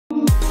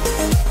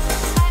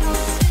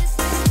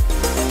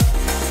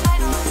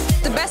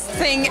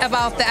thing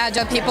about the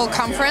Agile People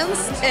Conference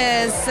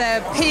is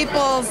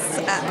people's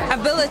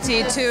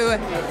ability to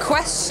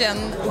question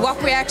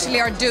what we actually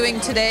are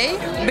doing today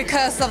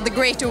because of the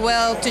greater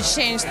will to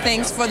change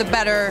things for the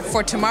better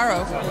for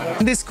tomorrow.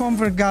 This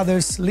conference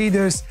gathers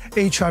leaders,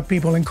 HR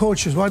people and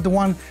coaches who are the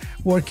one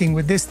working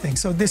with this thing.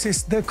 So this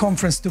is the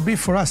conference to be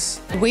for us.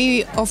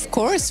 We, of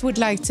course, would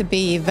like to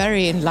be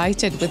very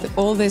enlightened with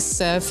all these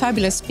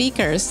fabulous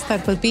speakers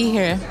that will be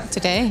here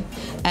today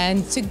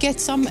and to get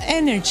some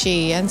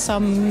energy and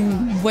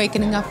some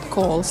wakening up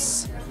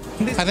calls.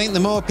 I think the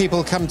more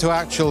people come to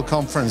actual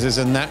conferences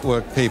and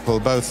network people,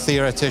 both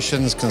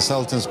theoreticians,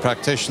 consultants,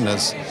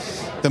 practitioners,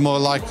 the more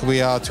likely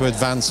we are to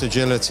advance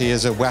agility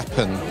as a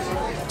weapon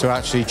to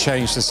actually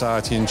change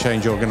society and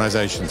change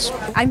organizations.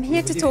 I'm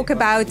here to talk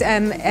about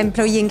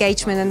employee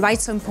engagement and why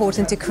it's so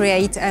important to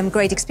create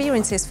great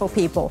experiences for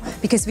people,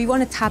 because we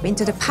want to tap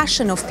into the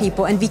passion of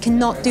people, and we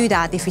cannot do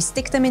that if we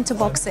stick them into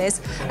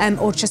boxes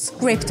or just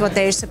script what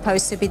they're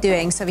supposed to be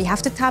doing. So we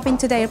have to tap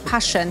into their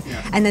passion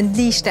and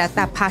unleash that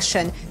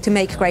passion to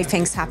make great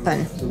things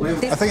happen.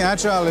 I think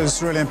Agile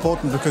is really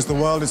important because the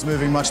world is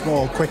moving much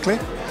more quickly.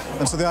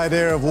 And so the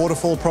idea of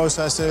waterfall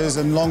processes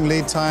and long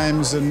lead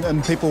times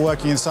and people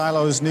working in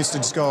silos needs to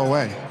just go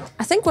away.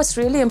 I think what's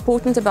really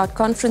important about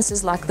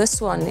conferences like this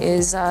one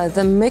is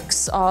the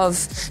mix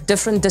of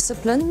different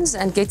disciplines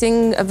and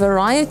getting a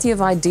variety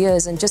of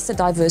ideas and just a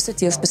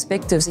diversity of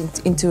perspectives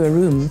into a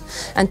room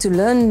and to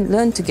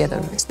learn together,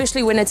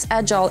 especially when it's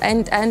Agile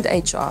and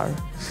HR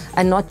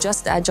and not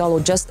just Agile or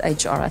just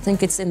HR. I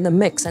think it's in the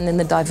mix and in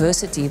the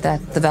diversity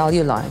that the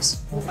value lies.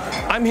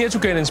 I'm here to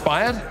get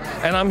inspired,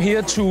 and I'm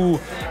here to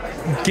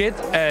get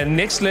a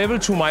next level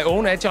to my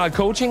own Agile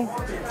coaching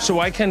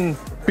so I can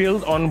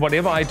build on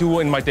whatever I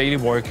do in my daily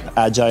work.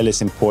 Agile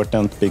is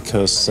important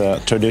because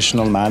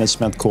traditional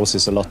management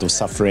causes a lot of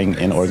suffering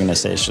in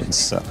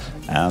organizations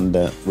and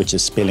which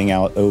is spilling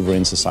out over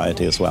in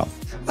society as well.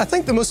 I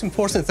think the most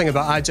important thing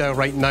about Agile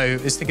right now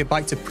is to get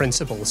back to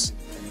principles.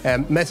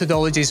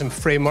 Methodologies and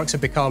frameworks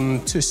have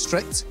become too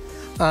strict,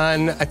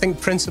 and I think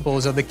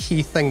principles are the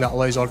key thing that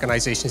allows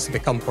organizations to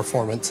become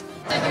performant.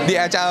 The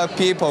Agile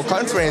People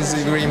Conference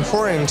is really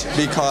important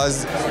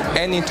because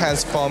any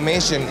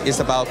transformation is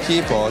about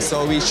people,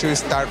 so we should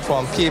start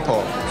from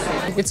people.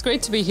 It's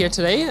great to be here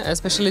today,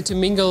 especially to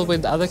mingle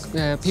with other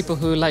people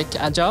who like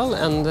Agile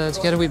and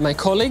together with my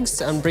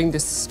colleagues and bring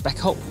this back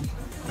home.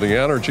 The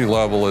energy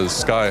level is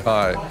sky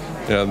high,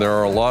 and there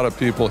are a lot of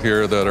people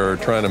here that are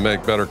trying to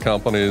make better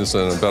companies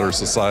and a better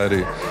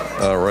society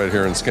right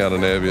here in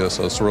Scandinavia,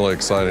 so it's really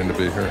exciting to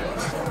be here.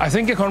 I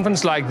think a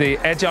conference like the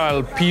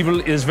Agile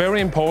People is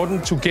very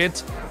important to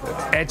get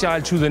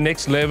Agile to the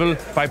next level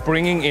by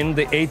bringing in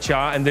the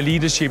HR and the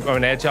leadership of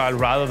an Agile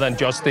rather than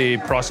just the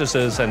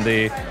processes and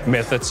the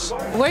methods.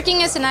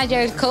 Working as an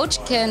Agile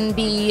coach can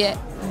be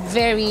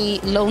very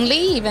lonely,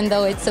 even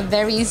though it's a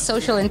very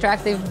social,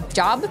 interactive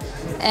job.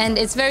 And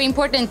it's very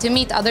important to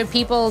meet other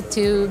people,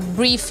 to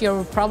brief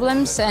your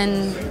problems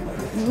and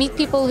meet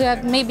people who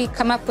have maybe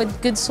come up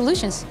with good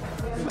solutions.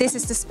 This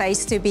is the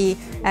space to be,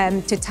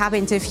 to tap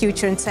into the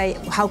future and say,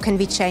 how can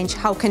we change?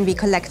 How can we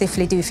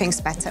collectively do things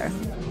better?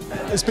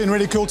 It's been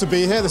really cool to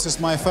be here. This is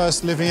my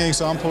first living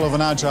example of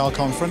an Agile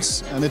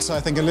conference, and it's, I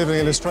think, a living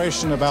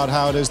illustration about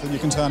how it is that you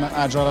can turn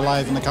Agile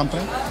alive in a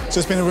company. So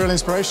it's been a real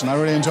inspiration. I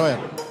really enjoy it.